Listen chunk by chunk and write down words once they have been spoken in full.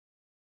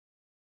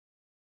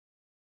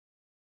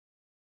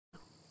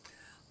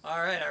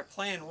All right, our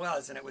plan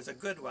was, and it was a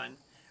good one,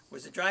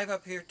 was to drive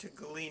up here to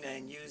Galena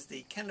and use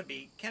the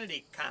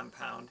Kennedy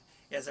compound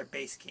as our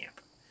base camp.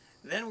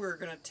 Then we were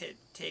going to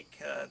take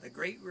the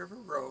Great River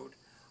Road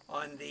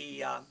on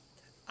the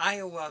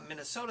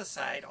Iowa-Minnesota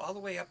side all the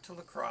way up to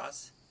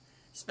LaCrosse,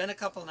 spend a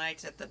couple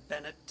nights at the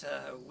Bennett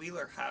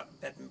Wheeler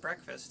Bed and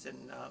Breakfast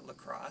in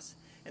LaCrosse,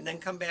 and then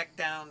come back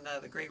down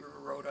the Great River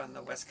Road on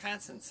the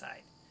Wisconsin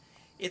side.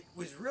 It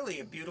was really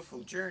a beautiful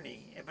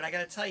journey, but I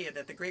got to tell you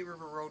that the Great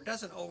River Road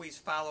doesn't always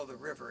follow the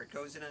river. It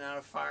goes in and out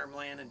of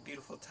farmland and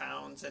beautiful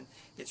towns, and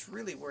it's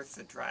really worth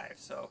the drive.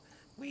 So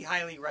we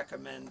highly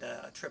recommend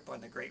a trip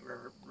on the Great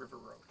River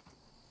Road.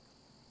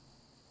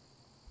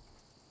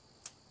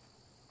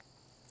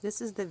 This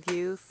is the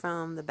view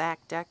from the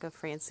back deck of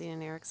Francine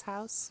and Eric's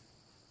house,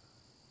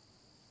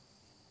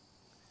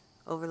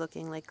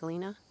 overlooking Lake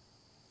Galena.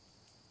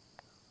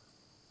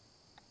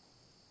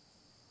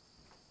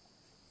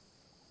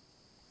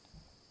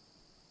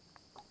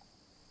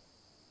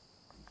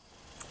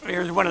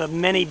 Here's one of the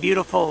many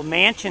beautiful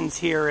mansions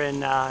here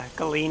in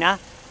Galena.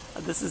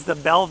 This is the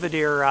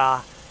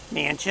Belvedere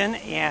mansion,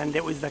 and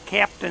it was the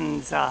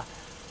captain's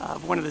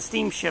of one of the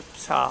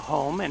steamships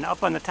home, and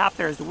up on the top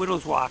there is the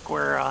Widow's Walk,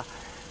 where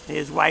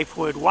his wife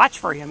would watch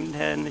for him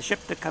and the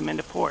ship to come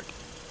into port.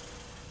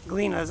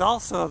 Galena is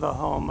also the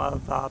home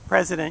of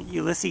President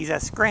Ulysses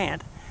S.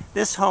 Grant.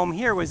 This home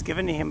here was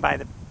given to him by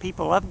the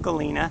people of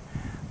Galena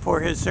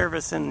for his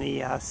service in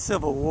the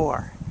Civil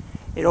War.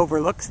 It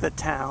overlooks the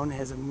town,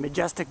 has a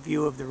majestic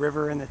view of the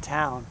river and the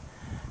town,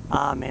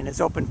 and is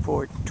open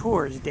for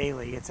tours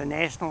daily. It's a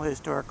National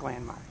Historic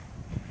Landmark.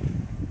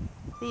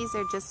 These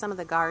are just some of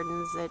the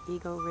gardens at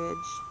Eagle Ridge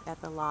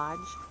at the lodge.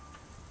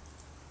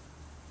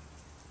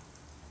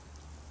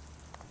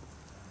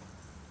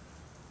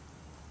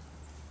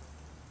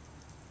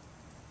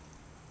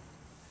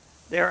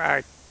 There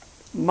are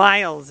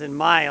miles and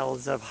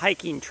miles of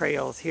hiking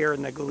trails here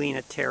in the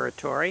Galena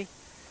territory.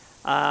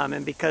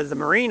 And because the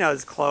marina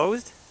is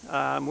closed,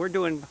 we're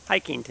doing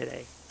hiking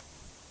today.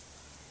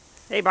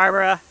 Hey,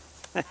 Barbara.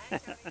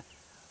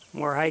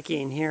 More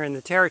hiking here in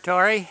the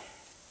territory.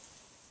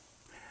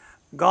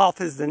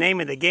 Golf is the name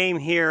of the game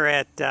here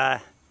at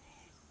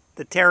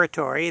the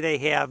territory. They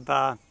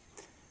have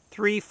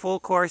 3 full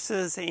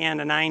courses and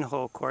a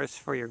 9-hole course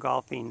for your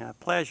golfing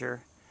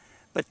pleasure.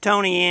 But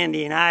Tony,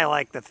 Andy, and I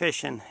like the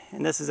fishing,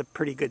 and this is a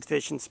pretty good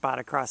fishing spot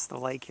across the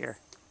lake here.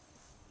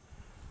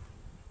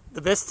 The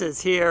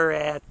vistas here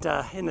at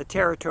in the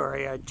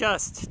territory are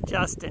just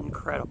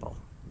incredible.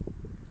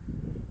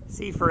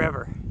 See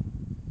forever.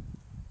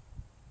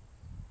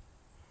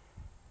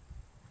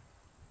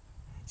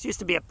 This used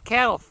to be a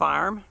cattle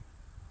farm.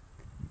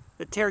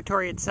 The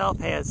territory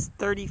itself has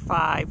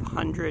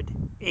 3,500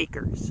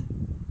 acres.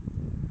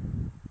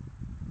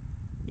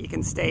 You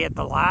can stay at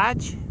the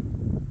lodge.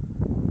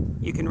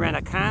 You can rent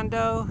a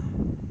condo,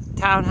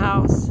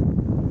 townhouse,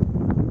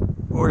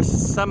 or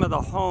some of the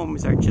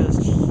homes are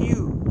just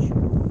huge.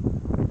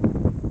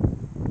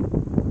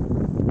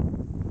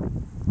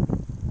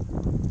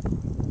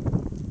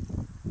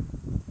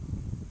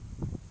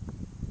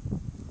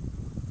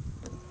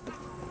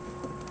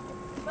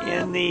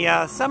 In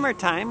the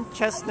summertime,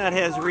 Chestnut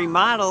has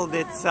remodeled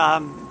its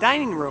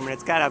dining room, and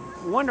it's got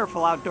a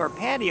wonderful outdoor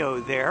patio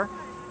there.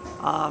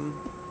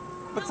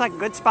 Looks like a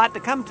good spot to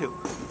come to.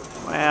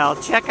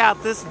 Well, check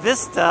out this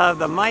vista of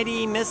the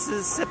mighty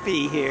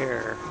Mississippi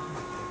here.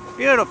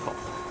 Beautiful.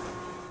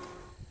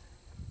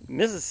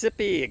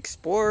 Mississippi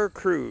Explorer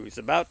Cruise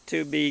about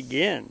to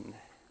begin.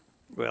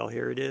 Well,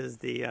 here it is,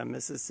 the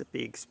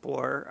Mississippi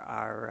Explorer,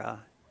 our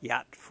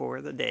yacht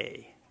for the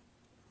day.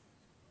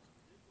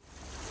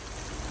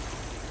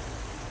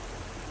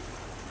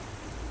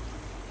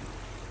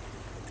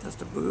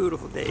 Just a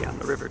beautiful day on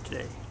the river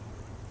today.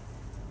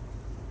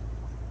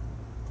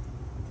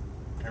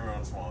 Every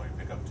once in a while, we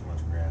pick up too much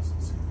grass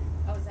and seaweed.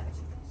 Oh, is that what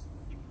you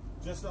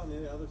guys? Just on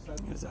the other side.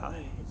 There's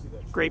a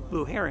great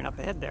blue heron up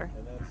ahead there.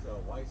 And that's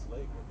Weiss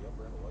Lake, at the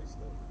upper end of Weiss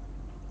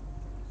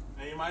Lake.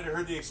 Now, you might have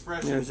heard the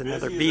expression. There's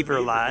another busy as a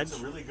beaver lodge. It's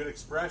a really good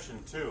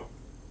expression too.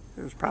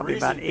 There's probably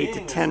about 8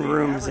 to 10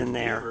 rooms in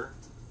there.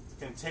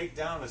 Can take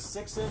down a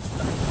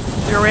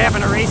 6-inch. Here we're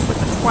having a race with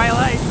the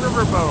Twilight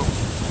Riverboat.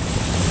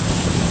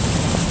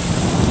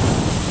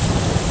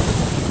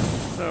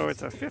 So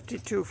it's a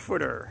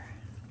 52-footer.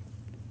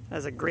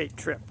 That's a great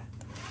trip.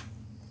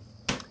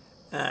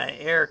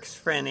 Eric's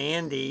friend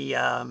Andy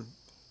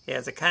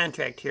has a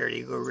contract here at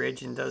Eagle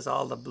Ridge and does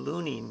all the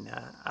ballooning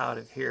out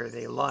of here.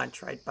 They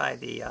launch right by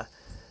the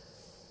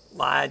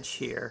lodge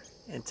here.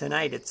 And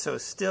tonight it's so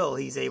still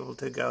he's able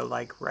to go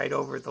like right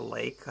over the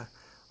lake,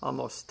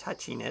 almost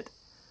touching it.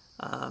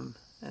 And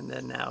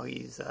then now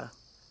he's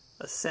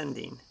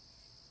ascending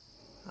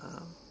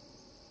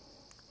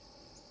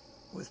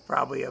with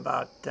probably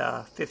about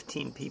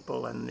 15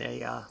 people in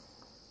the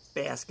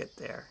basket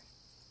there.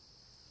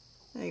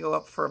 And you go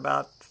up for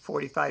about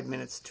 45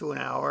 minutes to an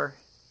hour,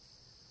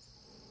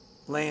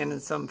 land in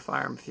some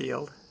farm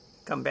field,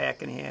 come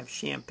back and have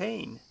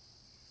champagne.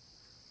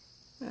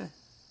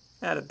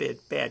 Not a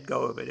bad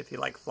go of it if you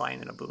like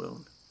flying in a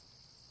balloon.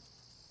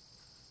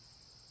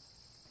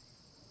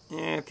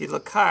 And if you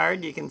look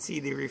hard, you can see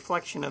the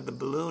reflection of the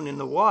balloon in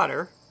the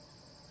water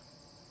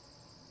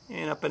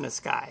and up in the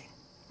sky.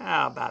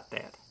 How about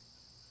that?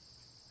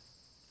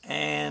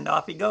 And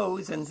off he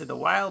goes into the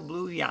wild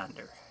blue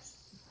yonder.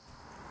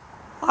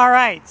 All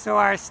right, so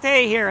our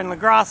stay here in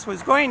LaCrosse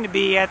was going to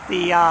be at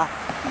the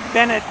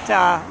Bennett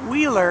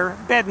Wheeler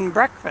Bed and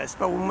Breakfast,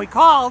 but when we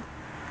called,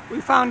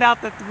 we found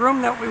out that the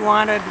room that we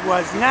wanted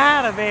was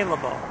not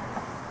available.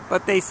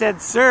 But they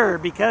said, "Sir,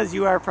 because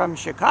you are from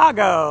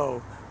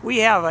Chicago, we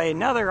have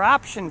another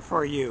option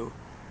for you."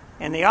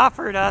 And they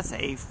offered us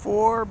a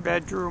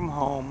 4-bedroom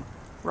home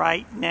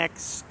right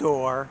next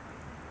door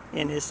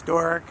in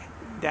historic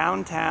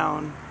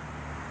downtown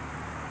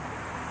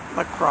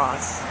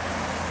LaCrosse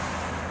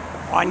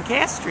on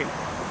Cass Street.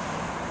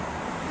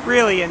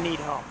 Really a neat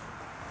home.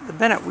 The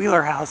Bennett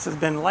Wheeler house has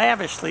been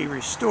lavishly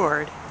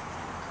restored,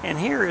 and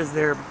here is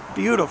their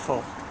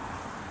beautiful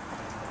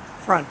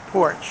front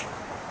porch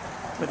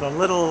with a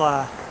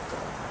little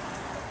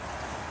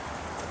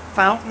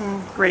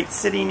fountain, great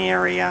sitting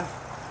area.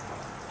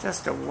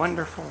 Just a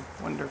wonderful,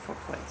 wonderful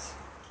place.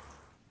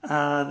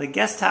 The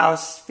guest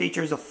house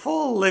features a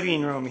full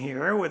living room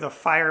here with a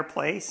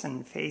fireplace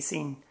and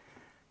facing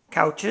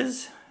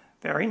couches.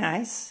 Very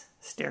nice.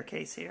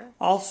 Staircase here.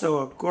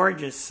 Also a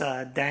gorgeous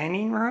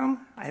dining room.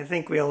 I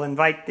think we'll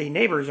invite the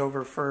neighbors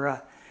over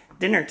for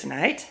dinner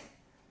tonight.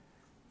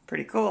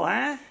 Pretty cool,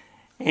 huh?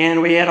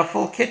 And we had a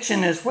full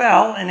kitchen as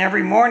well, and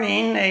every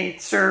morning they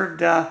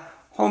served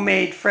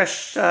homemade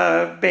fresh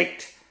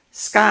baked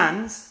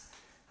scones.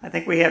 I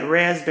think we had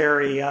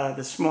raspberry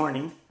this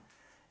morning.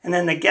 And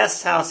then the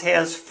guest house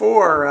has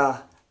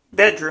 4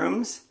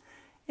 bedrooms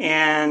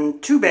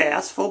and 2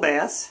 baths, full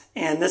baths.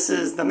 And this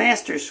is the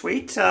master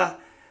suite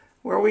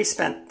where we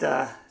spent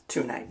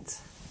 2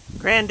 nights.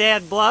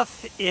 Grandad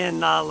Bluff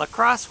in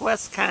LaCrosse,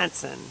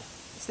 Wisconsin.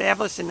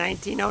 Established in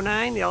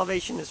 1909, the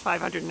elevation is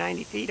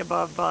 590 feet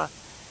above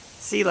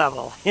sea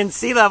level. And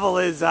sea level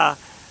is, the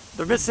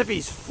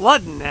Mississippi's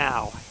flooding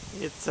now.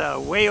 It's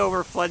way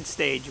over flood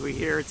stage. We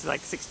hear it's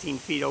like 16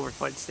 feet over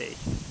flood stage.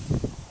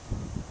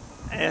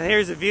 And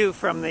here's a view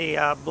from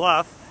the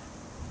bluff.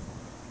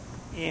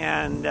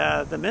 And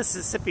the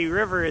Mississippi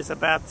River is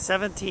about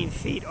 17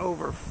 feet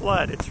over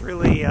flood. It's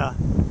really,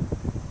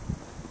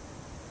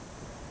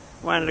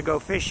 wanted to go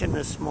fishing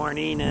this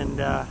morning,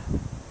 and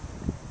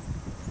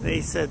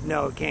they said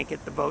no, can't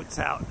get the boats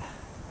out.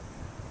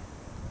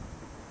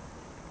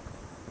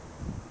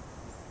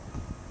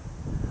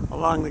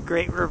 Along the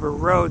Great River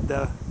Road,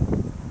 the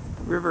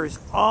river's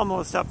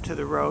almost up to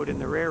the road in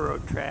the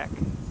railroad track.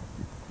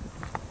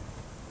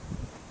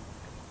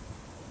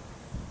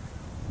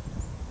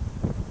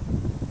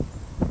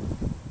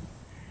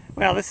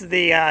 Well, this is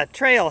the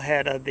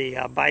trailhead of the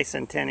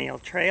Bicentennial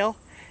Trail.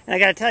 And I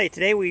got to tell you,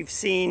 today we've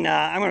seen,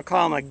 I'm going to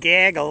call them a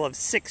gaggle of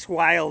 6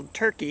 wild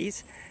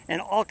turkeys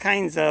and all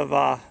kinds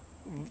of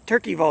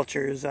turkey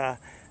vultures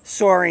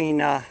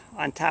soaring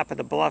on top of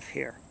the bluff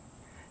here.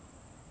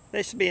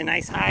 This should be a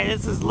nice hike.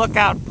 This is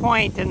Lookout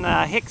Point in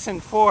the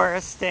Hickson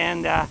Forest,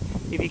 and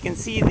if you can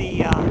see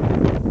the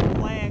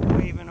flag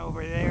waving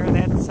over there,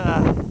 that's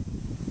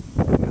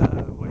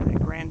what is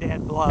it,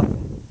 Grandad Bluff,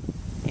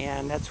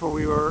 and that's where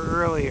we were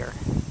earlier.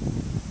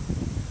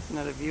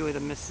 Another view of the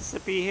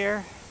Mississippi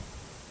here.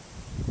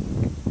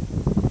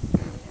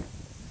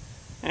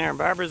 There,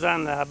 Barbara's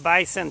on the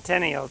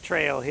Bicentennial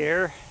Trail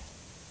here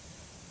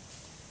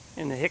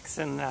in the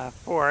Hickson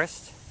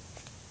Forest,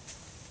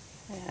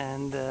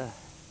 and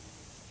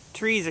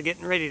trees are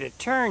getting ready to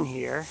turn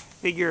here.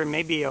 Figure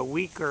maybe a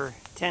week or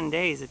 10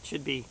 days it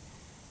should be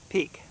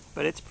peak,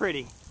 but it's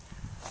pretty.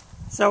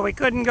 So we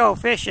couldn't go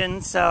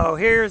fishing, so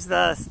here's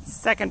the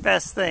second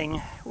best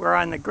thing. We're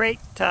on the Great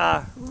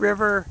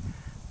River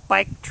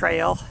Bike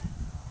Trail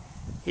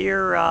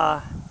here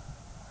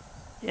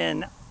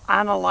in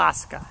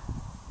Onalaska.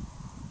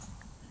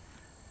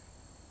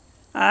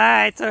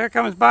 Alright, so here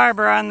comes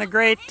Barbara on the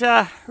Great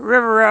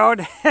River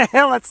Road.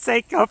 Let's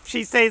hope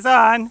she stays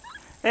on.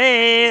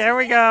 Hey, there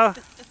we go.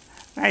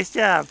 Nice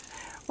job.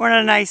 One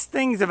of the nice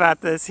things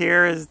about this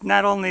here is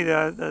not only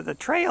the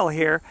trail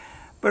here,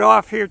 but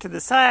off here to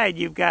the side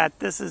you've got,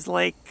 this is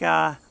Lake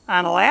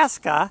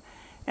Onalaska,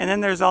 and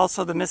then there's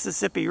also the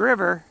Mississippi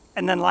River,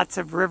 and then lots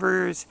of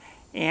rivers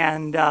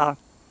and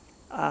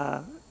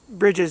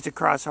bridges to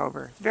cross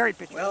over. Very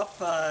picturesque.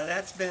 Well,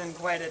 that's been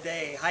quite a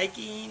day.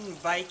 Hiking,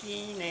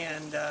 biking,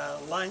 and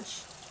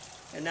lunch.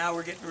 And now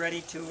we're getting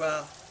ready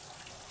to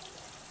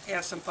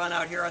have some fun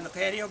out here on the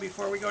patio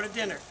before we go to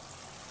dinner.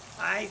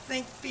 I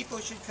think people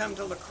should come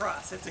to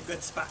LaCrosse. It's a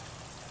good spot.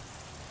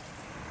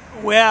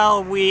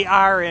 Well, we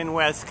are in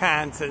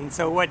Wisconsin,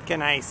 so what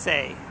can I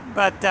say?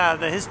 But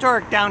the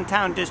historic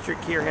downtown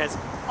district here has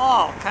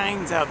all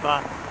kinds of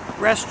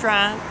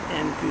restaurant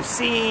and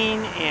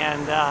cuisine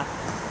and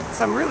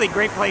some really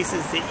great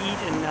places to eat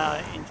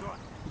and enjoy.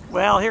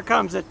 Well, here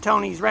comes a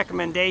Tony's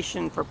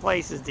recommendation for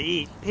places to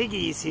eat.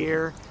 Piggy's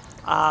here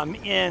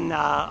in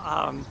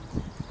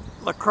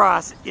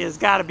LaCrosse is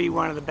got to be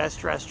one of the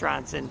best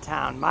restaurants in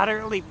town.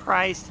 Moderately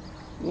priced,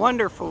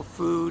 wonderful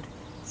food,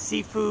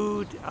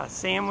 seafood,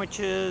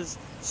 sandwiches,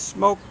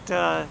 smoked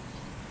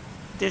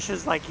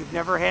dishes like you've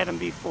never had them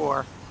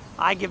before.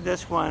 I give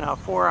this one a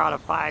 4 out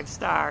of 5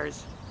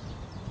 stars.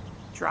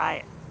 Try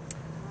it.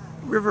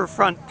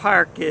 Riverfront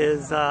Park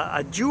is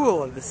a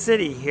jewel of the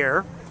city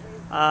here.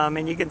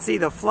 And you can see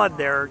the flood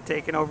there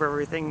taking over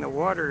everything. The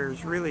water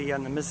is really,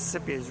 on the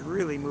Mississippi, is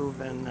really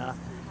moving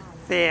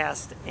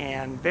fast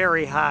and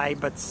very high,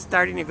 but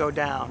starting to go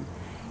down.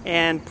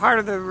 And part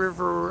of the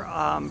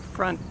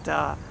riverfront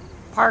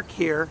park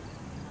here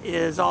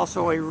is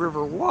also a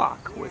river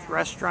walk with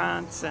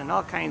restaurants and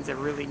all kinds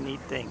of really neat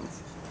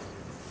things.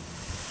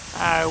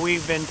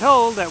 We've been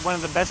told that one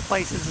of the best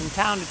places in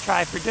town to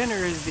try for dinner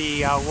is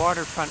the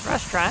waterfront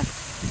restaurant,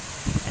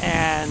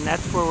 and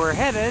that's where we're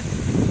headed.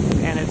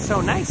 And it's so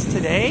nice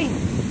today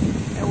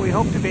that we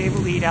hope to be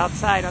able to eat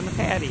outside on the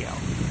patio.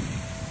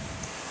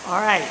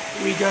 All right,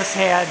 we just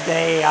had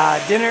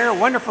a dinner, a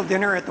wonderful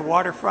dinner at the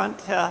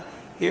waterfront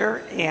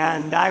here,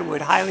 and I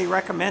would highly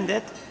recommend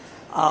it,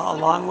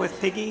 along with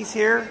Piggy's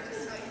here.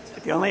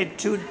 If you only had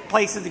 2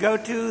 places to go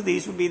to,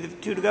 these would be the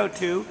 2 to go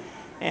to,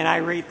 and I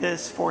rate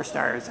this 4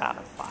 stars out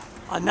of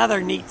 5. Another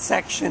neat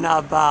section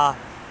of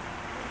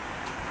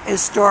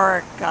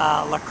historic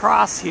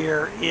LaCrosse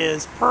here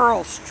is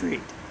Pearl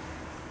Street.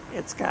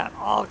 It's got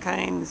all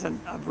kinds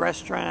of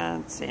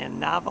restaurants and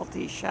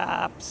novelty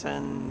shops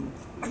and,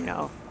 you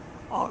know,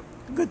 all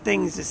good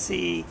things to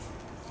see,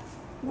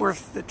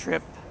 worth the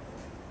trip.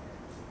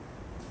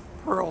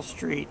 Pearl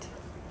Street,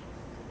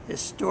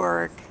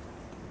 historic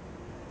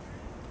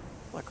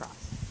LaCrosse.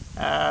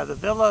 The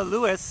Villa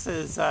Lewis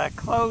is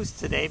closed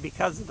today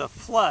because of the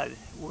flood.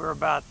 We're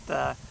about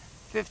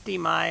 50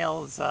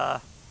 miles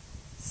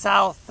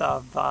south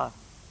of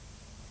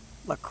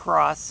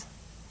LaCrosse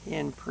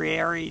in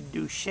Prairie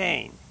du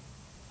Chien,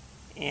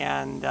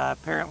 and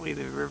apparently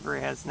the river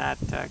has not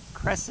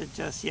crested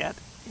just yet,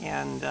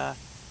 and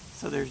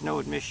so there's no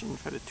admission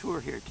for the tour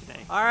here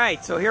today. All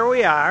right, so here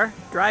we are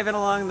driving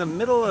along the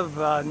middle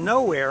of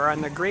nowhere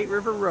on the Great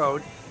River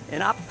Road,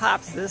 and up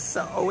pops this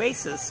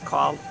oasis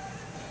called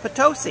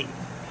Paulauski.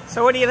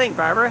 So what do you think,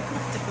 Barbara?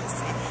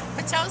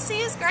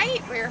 Paulauski is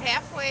great. We're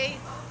halfway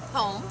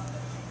home,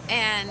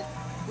 and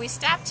we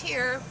stopped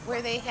here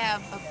where they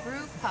have a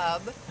brew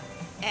pub,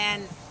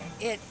 and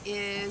it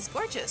is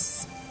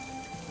gorgeous.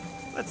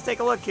 Let's take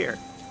a look here.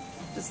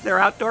 This is their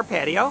outdoor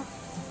patio.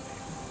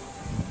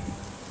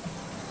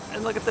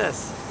 And look at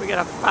this. We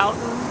got a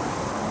fountain.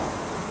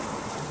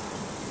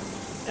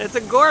 And it's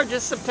a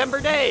gorgeous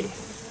September day.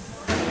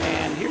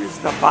 And here's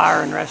the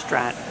bar and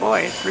restaurant.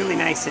 Boy, it's really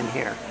nice in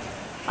here.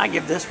 I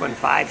give this one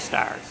 5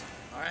 stars.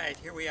 All right,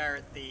 here we are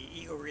at the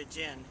Eagle Ridge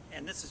Inn,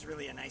 and this is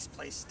really a nice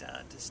place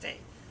to stay.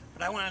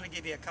 But I wanted to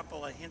give you a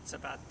couple of hints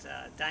about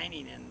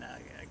dining in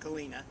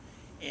Galena.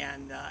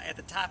 And at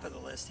the top of the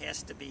list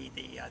has to be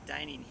the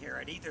dining here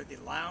at either the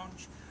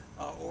lounge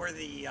or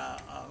the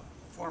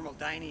formal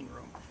dining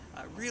room.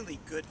 Really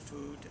good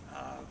food,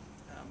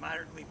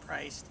 moderately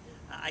priced.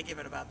 I give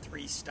it about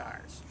 3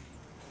 stars.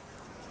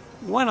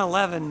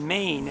 111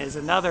 Main is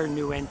another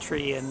new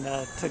entry in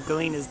to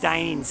Galena's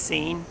dining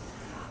scene.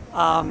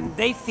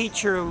 They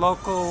feature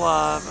local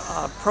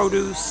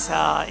produce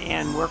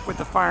and work with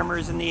the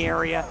farmers in the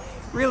area.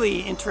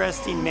 Really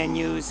interesting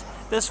menus.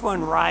 This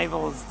one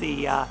rivals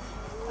the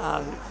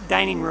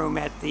dining room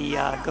at the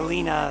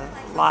Galena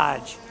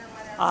Lodge.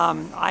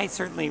 I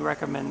certainly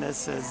recommend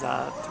this as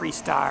a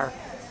 3-star,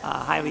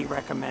 highly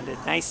recommended,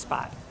 nice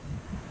spot.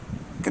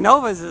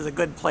 Canova's is a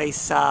good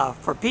place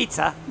for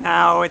pizza.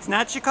 Now, it's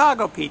not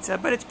Chicago pizza,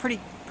 but it's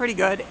pretty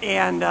good,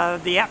 and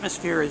the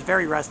atmosphere is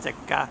very rustic.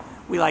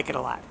 We like it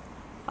a lot.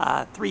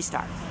 3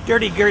 stars.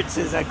 Dirty Gert's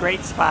is a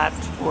great spot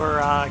for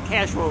a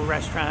casual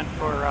restaurant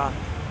for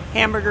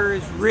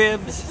hamburgers,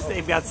 ribs.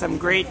 They've got some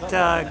great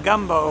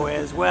gumbo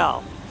as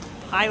well.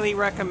 Highly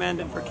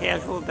recommended for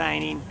casual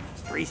dining,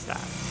 3 stars.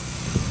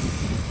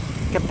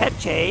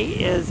 Campeche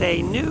is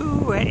a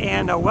new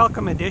and a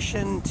welcome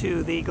addition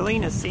to the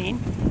Galena scene.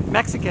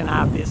 Mexican,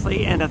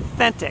 obviously, and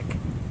authentic.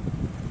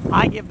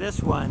 I give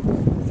this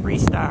one 3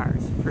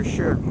 stars for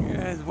sure.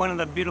 It's one of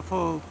the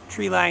beautiful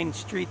tree-lined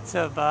streets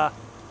of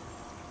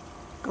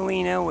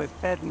Galena with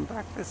bed and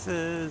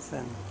breakfasts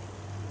and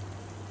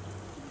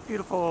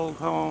beautiful old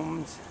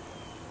homes.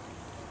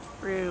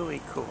 Really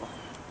cool.